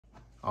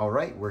All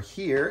right, we're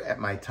here at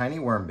my tiny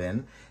worm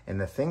bin,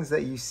 and the things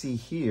that you see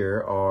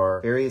here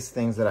are various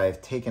things that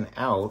I've taken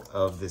out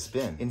of this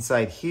bin.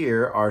 Inside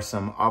here are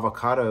some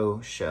avocado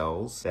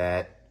shells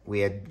that we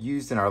had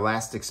used in our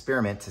last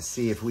experiment to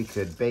see if we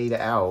could bait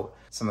out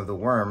some of the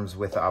worms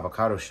with the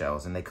avocado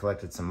shells, and they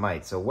collected some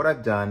mites. So what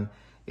I've done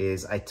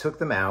is I took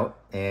them out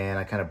and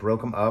I kind of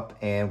broke them up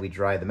and we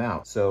dried them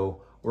out.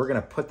 So we're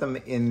gonna put them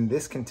in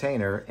this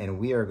container and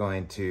we are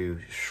going to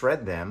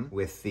shred them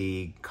with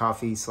the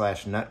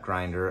coffee/nut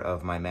grinder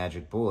of my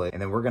Magic Bullet, and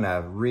then we're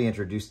gonna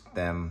reintroduce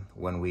them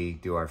when we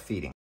do our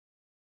feeding.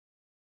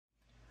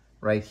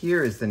 Right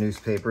here is the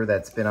newspaper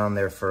that's been on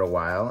there for a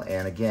while,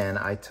 and again,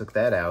 I took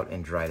that out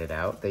and dried it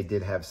out. They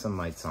did have some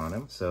mites on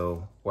them,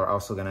 so we're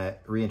also gonna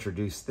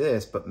reintroduce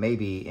this, but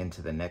maybe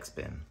into the next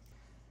bin.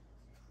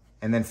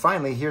 And then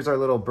finally, here's our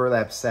little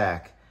burlap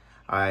sack.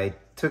 I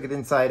took it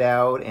inside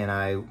out and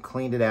I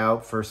cleaned it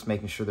out, first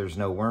making sure there's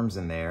no worms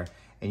in there.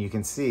 And you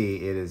can see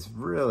it is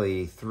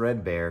really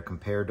threadbare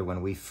compared to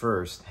when we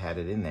first had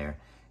it in there.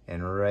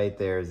 And right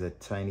there is a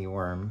tiny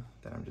worm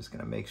that I'm just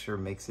gonna make sure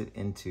makes it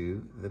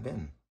into the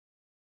bin.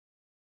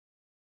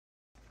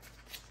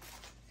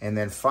 And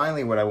then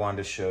finally, what I wanted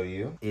to show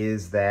you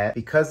is that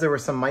because there were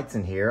some mites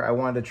in here, I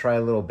wanted to try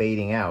a little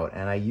baiting out,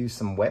 and I used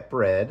some wet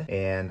bread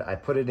and I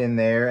put it in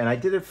there, and I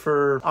did it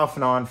for off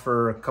and on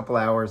for a couple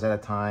hours at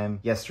a time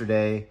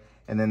yesterday,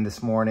 and then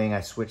this morning I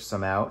switched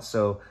some out.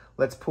 So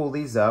let's pull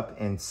these up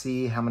and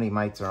see how many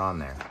mites are on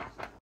there.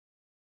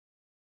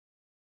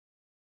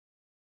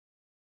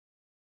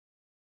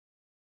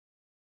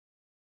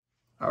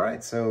 All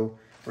right, so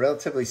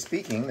relatively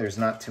speaking, there's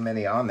not too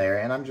many on there,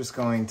 and I'm just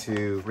going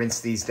to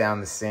rinse these down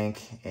the sink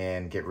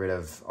and get rid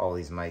of all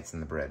these mites in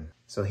the bread.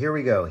 So here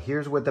we go.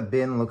 Here's what the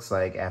bin looks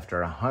like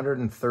after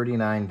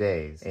 139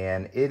 days,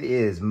 and it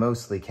is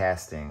mostly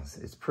castings.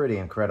 It's pretty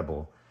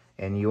incredible.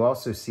 And you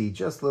also see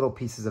just little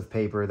pieces of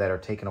paper that are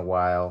taking a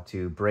while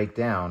to break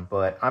down,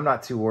 but I'm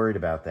not too worried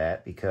about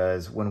that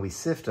because when we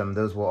sift them,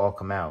 those will all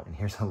come out. And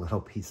here's a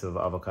little piece of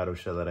avocado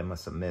shell that I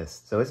must have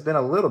missed. So it's been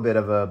a little bit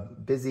of a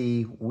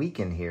busy week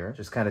in here,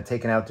 just kind of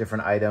taking out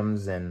different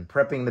items and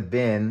prepping the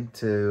bin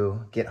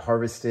to get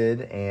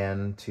harvested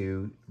and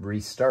to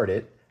restart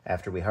it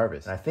after we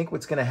harvest. And I think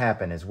what's gonna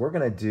happen is we're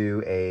gonna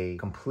do a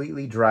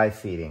completely dry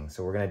feeding.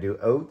 So we're gonna do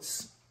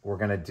oats, we're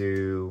gonna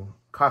do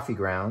coffee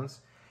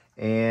grounds,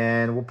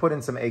 and we'll put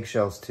in some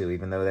eggshells too,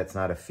 even though that's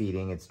not a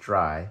feeding, it's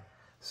dry.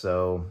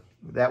 So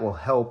that will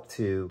help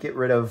to get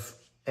rid of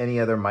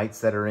any other mites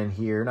that are in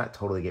here. Not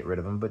totally get rid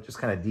of them, but just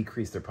kind of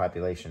decrease their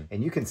population.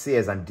 And you can see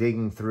as I'm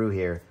digging through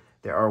here,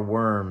 there are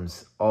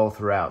worms all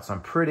throughout. So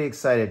I'm pretty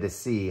excited to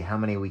see how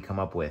many we come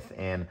up with.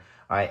 And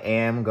I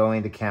am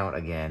going to count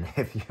again.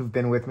 If you've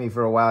been with me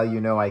for a while, you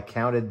know I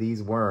counted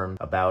these worms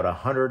about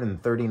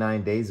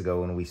 139 days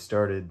ago when we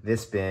started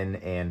this bin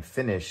and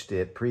finished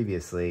it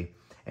previously.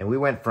 And we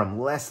went from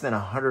less than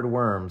 100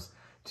 worms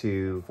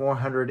to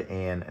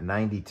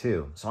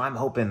 492. So I'm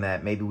hoping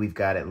that maybe we've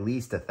got at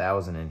least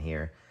 1,000 in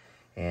here.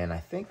 And I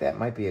think that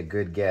might be a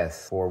good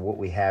guess for what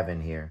we have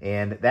in here.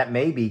 And that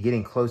may be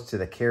getting close to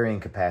the carrying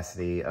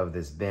capacity of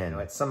this bin.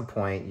 At some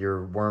point,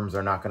 your worms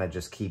are not gonna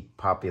just keep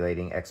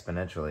populating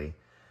exponentially.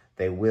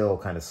 They will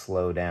kind of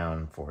slow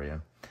down for you.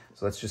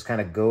 So let's just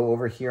kind of go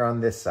over here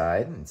on this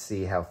side and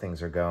see how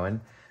things are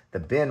going. The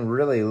bin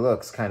really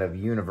looks kind of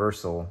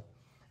universal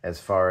as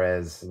far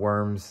as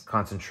worms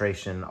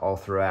concentration all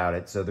throughout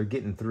it. So they're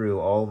getting through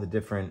all the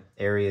different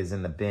areas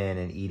in the bin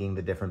and eating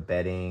the different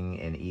bedding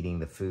and eating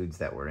the foods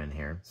that were in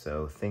here.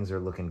 So things are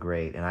looking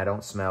great. And I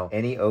don't smell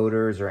any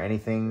odors or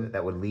anything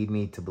that would lead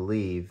me to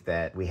believe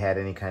that we had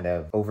any kind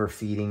of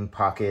overfeeding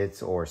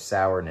pockets or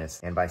sourness.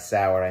 And by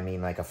sour, I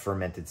mean like a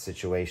fermented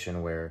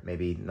situation where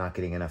maybe not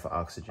getting enough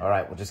oxygen. All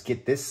right, we'll just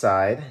get this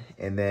side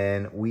and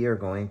then we are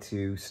going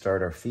to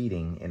start our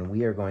feeding, and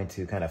we are going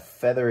to kind of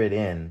feather it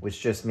in,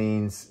 which just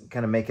means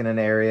kind of making an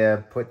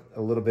area, put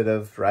a little bit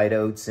of dried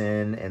oats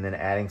in, and then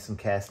adding some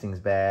castings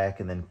back,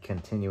 and then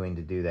continuing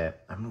to do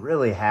that. I'm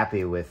really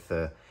happy with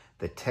the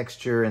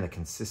texture and the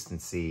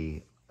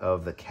consistency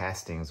of the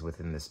castings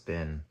within this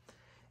bin.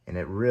 And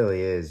it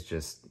really is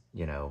just,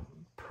 you know,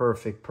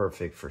 perfect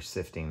for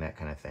sifting, that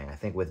kind of thing. I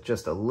think with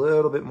just a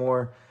little bit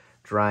more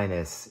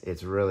dryness,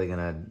 it's really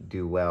gonna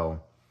do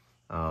well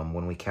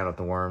when we count up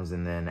the worms,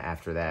 and then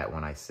after that,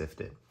 when I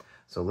sift it.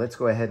 So let's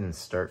go ahead and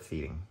start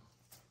feeding.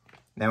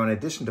 Now, in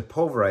addition to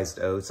pulverized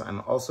oats,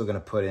 I'm also going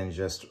to put in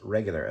just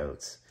regular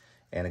oats.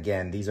 And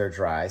again, these are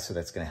dry, so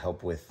that's going to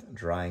help with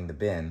drying the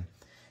bin.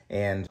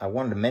 And I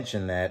wanted to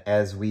mention that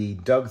as we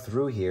dug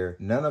through here,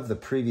 none of the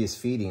previous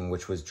feeding,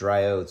 which was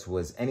dry oats,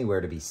 was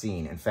anywhere to be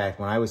seen. In fact,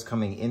 when I was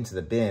coming into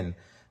the bin,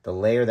 the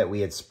layer that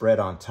we had spread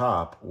on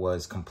top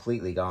was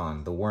completely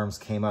gone. The worms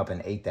came up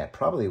and ate that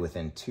probably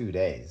within 2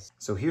 days.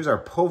 So here's our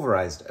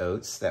pulverized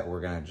oats that we're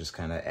gonna just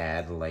kind of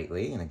add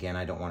lightly. And again,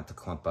 I don't want it to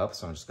clump up,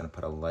 so I'm just gonna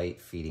put a light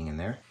feeding in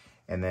there.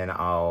 And then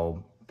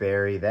I'll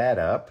bury that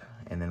up,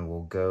 and then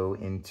we'll go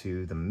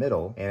into the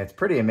middle. And it's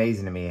pretty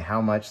amazing to me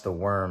how much the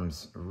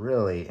worms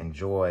really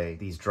enjoy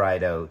these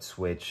dried oats,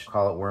 which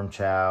call it worm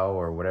chow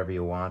or whatever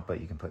you want,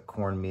 but you can put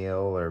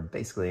cornmeal or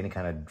basically any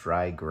kind of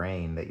dry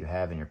grain that you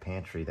have in your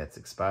pantry that's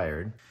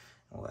expired.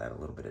 We'll add a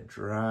little bit of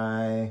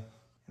dry,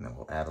 and then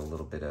we'll add a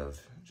little bit of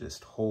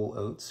just whole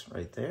oats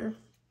right there.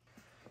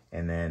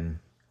 And then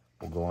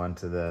we'll go on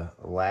to the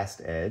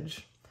last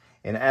edge.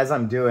 And as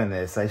I'm doing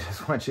this, I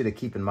just want you to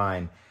keep in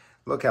mind,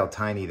 look how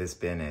tiny this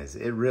bin is.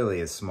 It really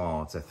is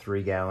small. It's a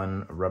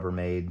 3-gallon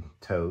Rubbermaid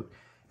tote.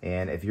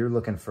 And if you're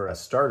looking for a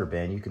starter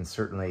bin, you can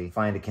certainly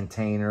find a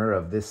container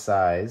of this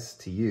size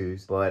to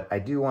use. But I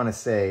do want to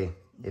say,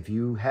 if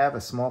you have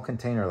a small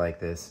container like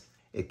this,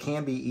 it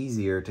can be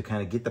easier to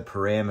kind of get the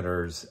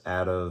parameters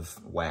out of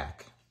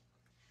whack.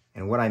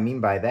 And what I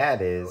mean by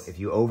that is, if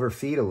you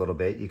overfeed a little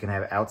bit, you can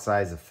have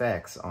outsized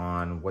effects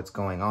on what's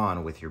going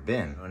on with your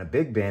bin. In a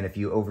big bin, if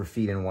you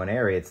overfeed in one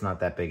area, it's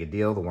not that big a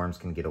deal. The worms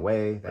can get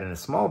away. But in a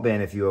small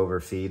bin, if you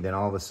overfeed, then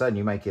all of a sudden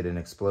you might get an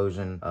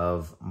explosion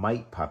of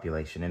mite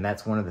population. And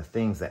that's one of the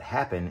things that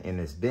happened in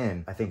this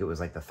bin. I think it was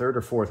like the 3rd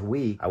or 4th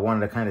week. I wanted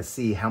to kind of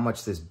see how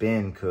much this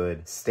bin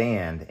could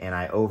stand, and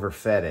I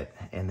overfed it.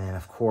 And then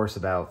of course,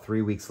 about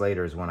 3 weeks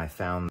later is when I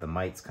found the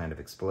mites kind of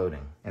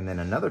exploding. And then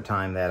another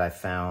time that I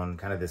found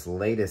kind of this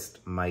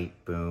latest mite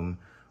boom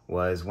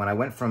was when I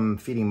went from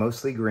feeding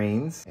mostly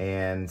greens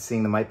and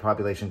seeing the mite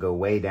population go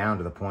way down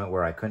to the point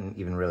where I couldn't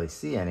even really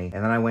see any.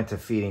 And then I went to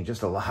feeding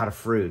just a lot of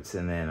fruits,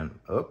 and then,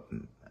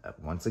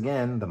 once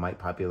again, the mite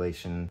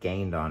population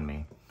gained on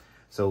me.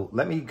 So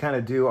let me kind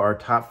of do our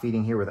top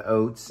feeding here with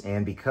oats.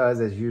 And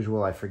because, as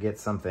usual, I forget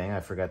something, I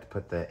forgot to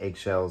put the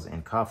eggshells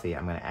in coffee,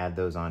 I'm going to add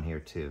those on here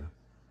too.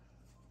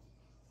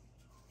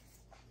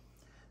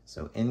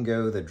 So in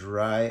go the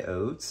dry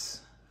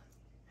oats.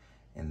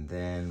 And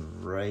then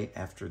right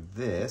after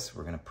this,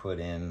 we're gonna put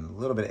in a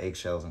little bit of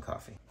eggshells and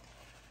coffee.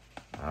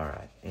 All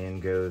right, in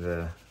go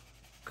the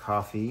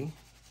coffee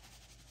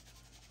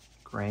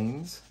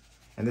grains.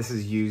 And this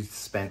is used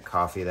spent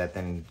coffee that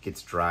then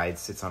gets dried,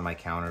 sits on my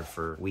counter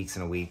for weeks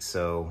and weeks.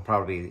 So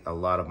probably a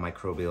lot of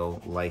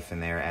microbial life in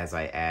there as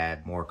I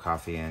add more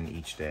coffee in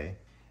each day.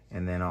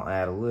 And then I'll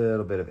add a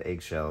little bit of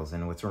eggshells.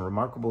 And what's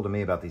remarkable to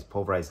me about these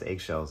pulverized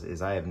eggshells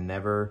is I have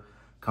never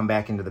come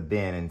back into the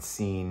bin and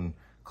seen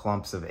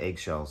clumps of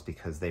eggshells,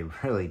 because they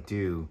really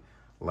do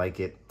like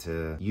it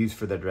to use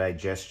for their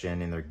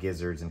digestion in their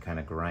gizzards and kind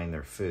of grind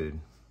their food.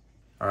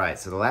 All right,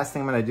 so the last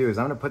thing I'm gonna do is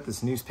I'm gonna put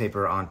this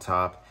newspaper on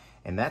top,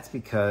 and that's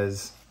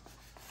because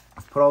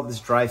I've put all this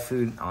dry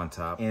food on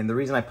top. And the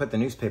reason I put the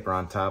newspaper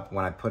on top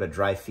when I put a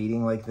dry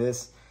feeding like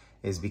this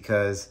is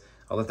because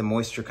I'll let the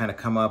moisture kind of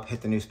come up,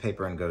 hit the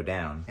newspaper, and go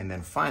down. And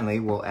then finally,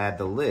 we'll add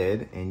the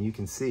lid, and you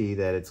can see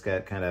that it's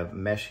got kind of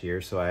mesh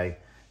here, so I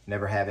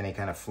never have any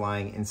kind of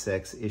flying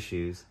insects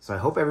issues. So I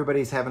hope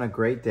everybody's having a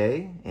great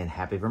day, and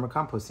happy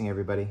vermicomposting,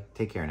 everybody.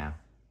 Take care now.